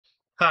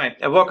Hi,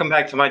 and welcome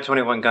back to my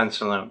 21 Gun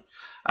Saloon.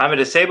 I'm a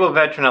disabled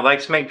veteran that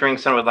likes to make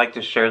drinks and I would like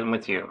to share them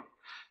with you.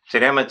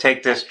 Today I'm going to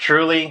take this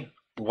truly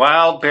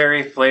wild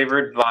berry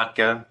flavored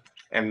vodka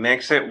and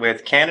mix it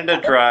with Canada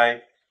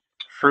Dry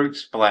Fruit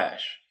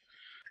Splash.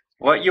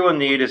 What you will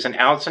need is 1.5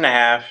 ounces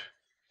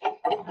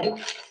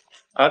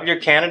of your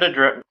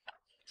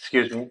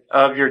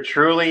of your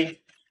truly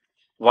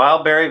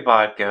wild berry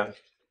vodka,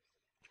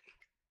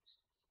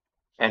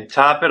 and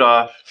top it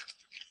off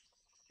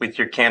with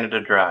your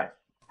Canada Dry.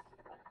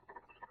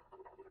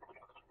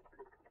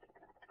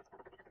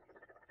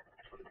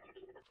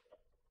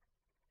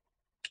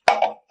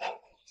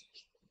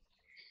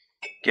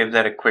 Give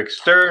that a quick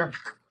stir.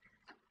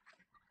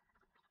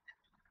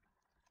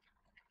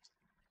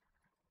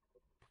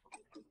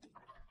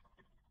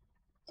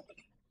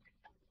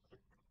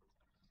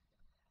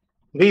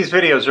 These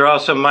videos are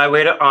also my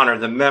way to honor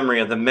the memory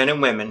of the men and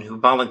women who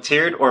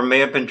volunteered or may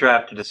have been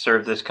drafted to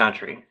serve this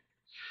country.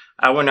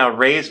 I will now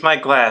raise my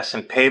glass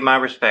and pay my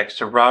respects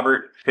to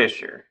Robert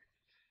Fisher.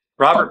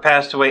 Robert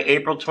passed away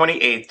April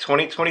 28,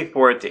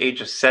 2024 at the age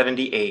of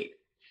 78.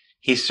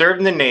 He served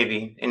in the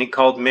Navy and he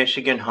called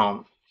Michigan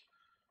home.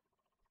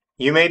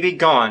 You may be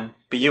gone,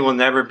 but you will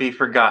never be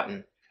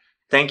forgotten.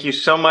 Thank you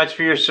so much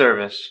for your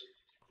service.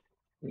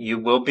 You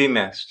will be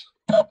missed.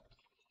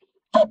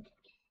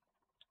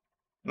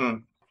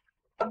 Let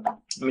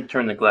me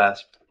turn the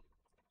glass.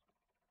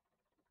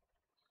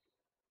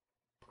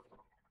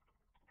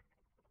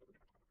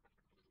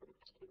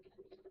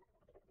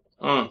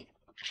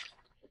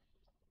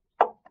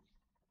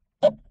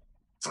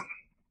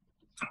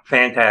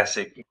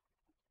 Fantastic.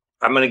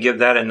 I'm going to give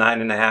that a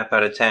 9.5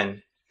 out of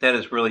 10. That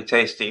is really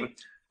tasty.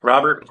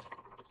 Robert?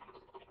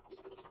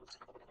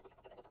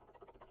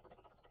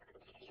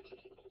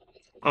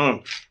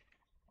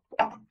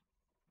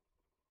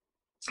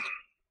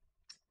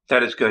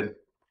 That is good.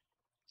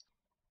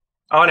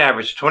 On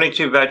average,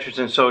 22 veterans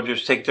and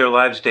soldiers take their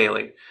lives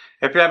daily.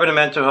 If you're having a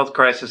mental health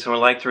crisis and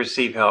would like to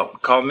receive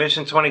help, call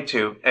Mission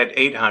 22 at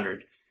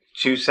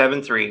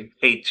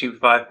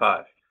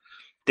 800-273-8255.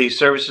 These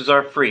services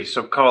are free,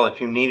 so call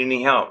if you need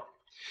any help.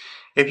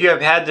 If you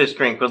have had this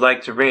drink and would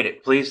like to rate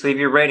it, please leave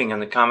your rating in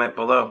the comment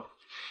below.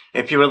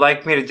 If you would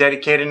like me to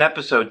dedicate an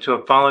episode to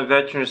a fallen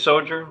veteran or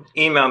soldier,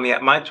 email me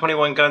at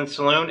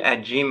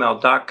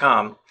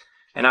my21gunsaloon@gmail.com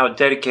and I will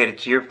dedicate it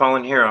to your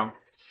fallen hero.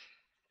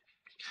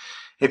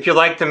 If you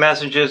like the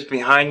messages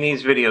behind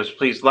these videos,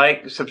 please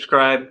like,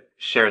 subscribe,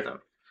 share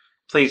them.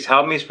 Please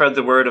help me spread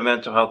the word of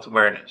mental health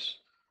awareness.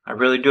 I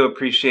really do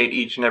appreciate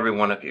each and every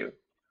one of you.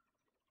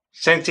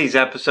 Since these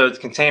episodes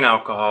contain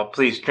alcohol,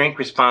 please drink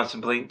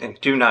responsibly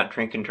and do not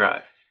drink and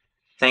drive.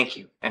 Thank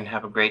you and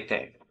have a great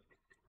day.